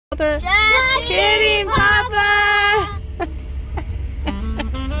Papa. Just kidding, Papa.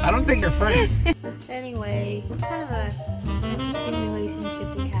 I don't think you're funny. Anyway, what kind of an interesting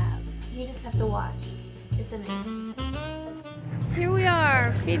relationship we have. You just have to watch. It's amazing. Here we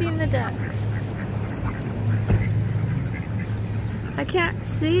are, feeding the ducks. I can't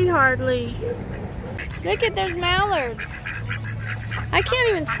see hardly. Look at, there's mallards. I can't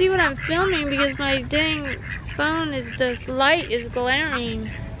even see what I'm filming because my dang phone is, the light is glaring.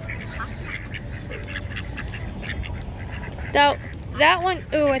 That one,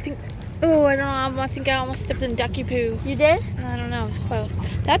 oh, I don't know, I think I almost stepped in ducky poo. You did? I don't know, it was close.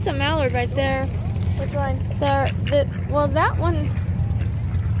 That's a mallard right there. Which one? Well, that one,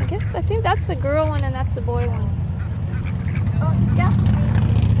 I think that's the girl one and that's the boy one. Oh, yeah.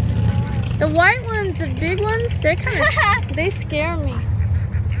 The white ones, the big ones, they're kind of, they scare me.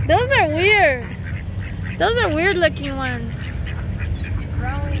 Those are weird. Those are weird looking ones.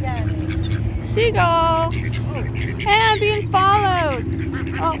 Seagull. Hey, I'm being followed.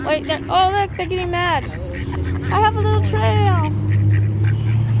 Oh, wait, oh look, they're getting mad. I have a little trail.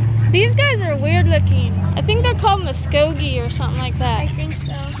 These guys are weird looking. I think they're called Muskogee or something like that. I think so.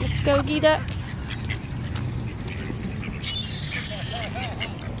 Muskogee ducks.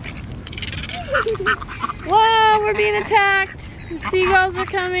 Whoa, we're being attacked. The seagulls are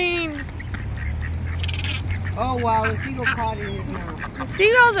coming. Oh wow, the seagull caught in his mouth. The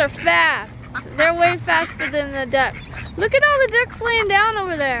seagulls are fast. They're way faster than the ducks. Look at all the ducks laying down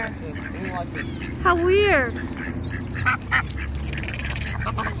over there. How weird.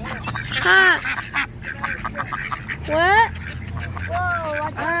 Huh? What? Whoa,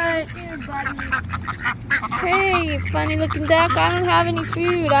 watch out soon, buddy. Hey, funny looking duck. I don't have any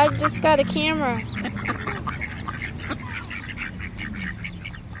food. I just got a camera.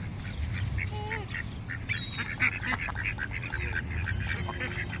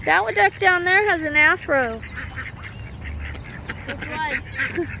 That one duck down there has an afro. Which one?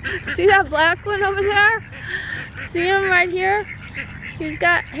 See that black one over there? See him right here? He's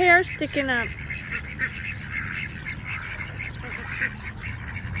got hair sticking up.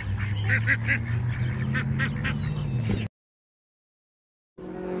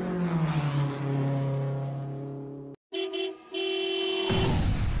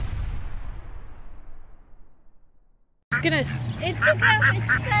 Goodness. It took out his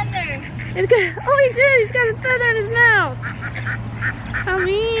feather. Oh, he did. He's got a feather in his mouth. How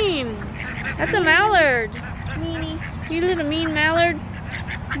mean. That's a mallard. Meanie. You little mean mallard.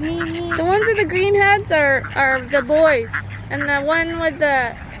 Meanie. The ones with the green heads are the boys. And the one with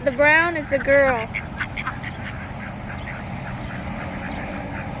the brown is the girl. I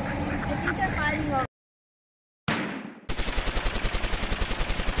think they're hiding over.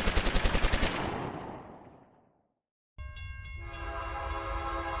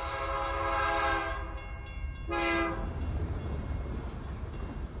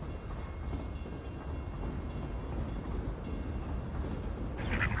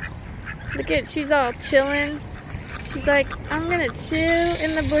 Look at, she's all chilling. She's like, I'm gonna chill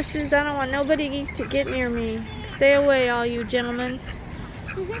in the bushes. I don't want nobody to get near me. Stay away, all you gentlemen.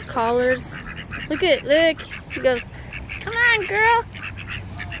 Callers. Look. He goes, come on, girl.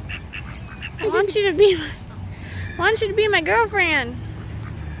 I want you to be my girlfriend.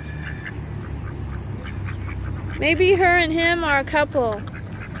 Maybe her and him are a couple.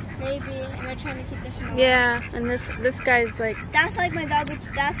 Maybe, and they're trying to keep this one. Yeah, and this guy's like. That's like my dog, which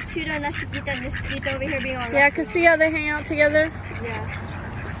that's Chuda and that's Chiquita, and this Chiquita over here being all. Yeah, cause see how they hang out together. Yeah.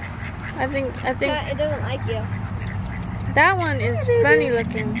 I think. But it doesn't like you. That one is funny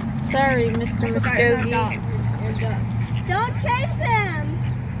looking. Sorry, Mr. Muskogee. Don't chase him.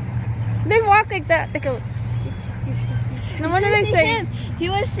 They walk like that. They go. No wonder they say. Him. He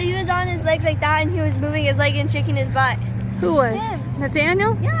was on his legs like that, and he was moving his leg and shaking his butt. Who was? Him.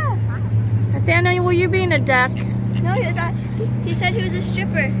 Nathaniel? Yeah. Nathaniel, were you being a duck? No, he was. He said he was a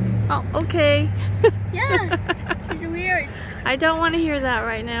stripper. Oh, okay. Yeah. He's weird. I don't want to hear that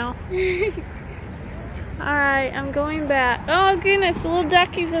right now. Alright, I'm going back. Oh goodness, the little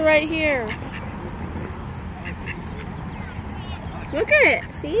duckies are right here. Look at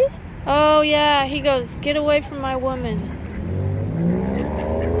it. See? Oh yeah, he goes, get away from my woman.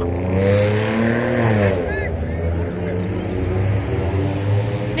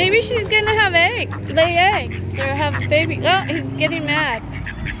 Maybe she's gonna have lay eggs, or have a baby. Oh, he's getting mad.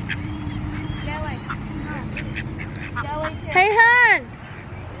 Hey, hon.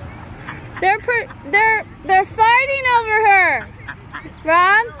 They're fighting over her.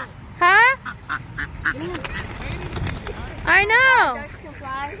 Rob? Huh? I know. Ducks can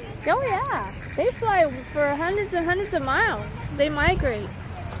fly. Oh yeah. They fly for hundreds and hundreds of miles. They migrate.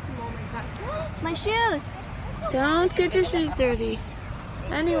 My shoes. Don't get your shoes dirty.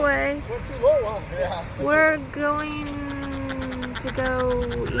 Anyway, we're going to go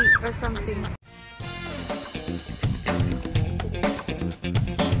eat or something.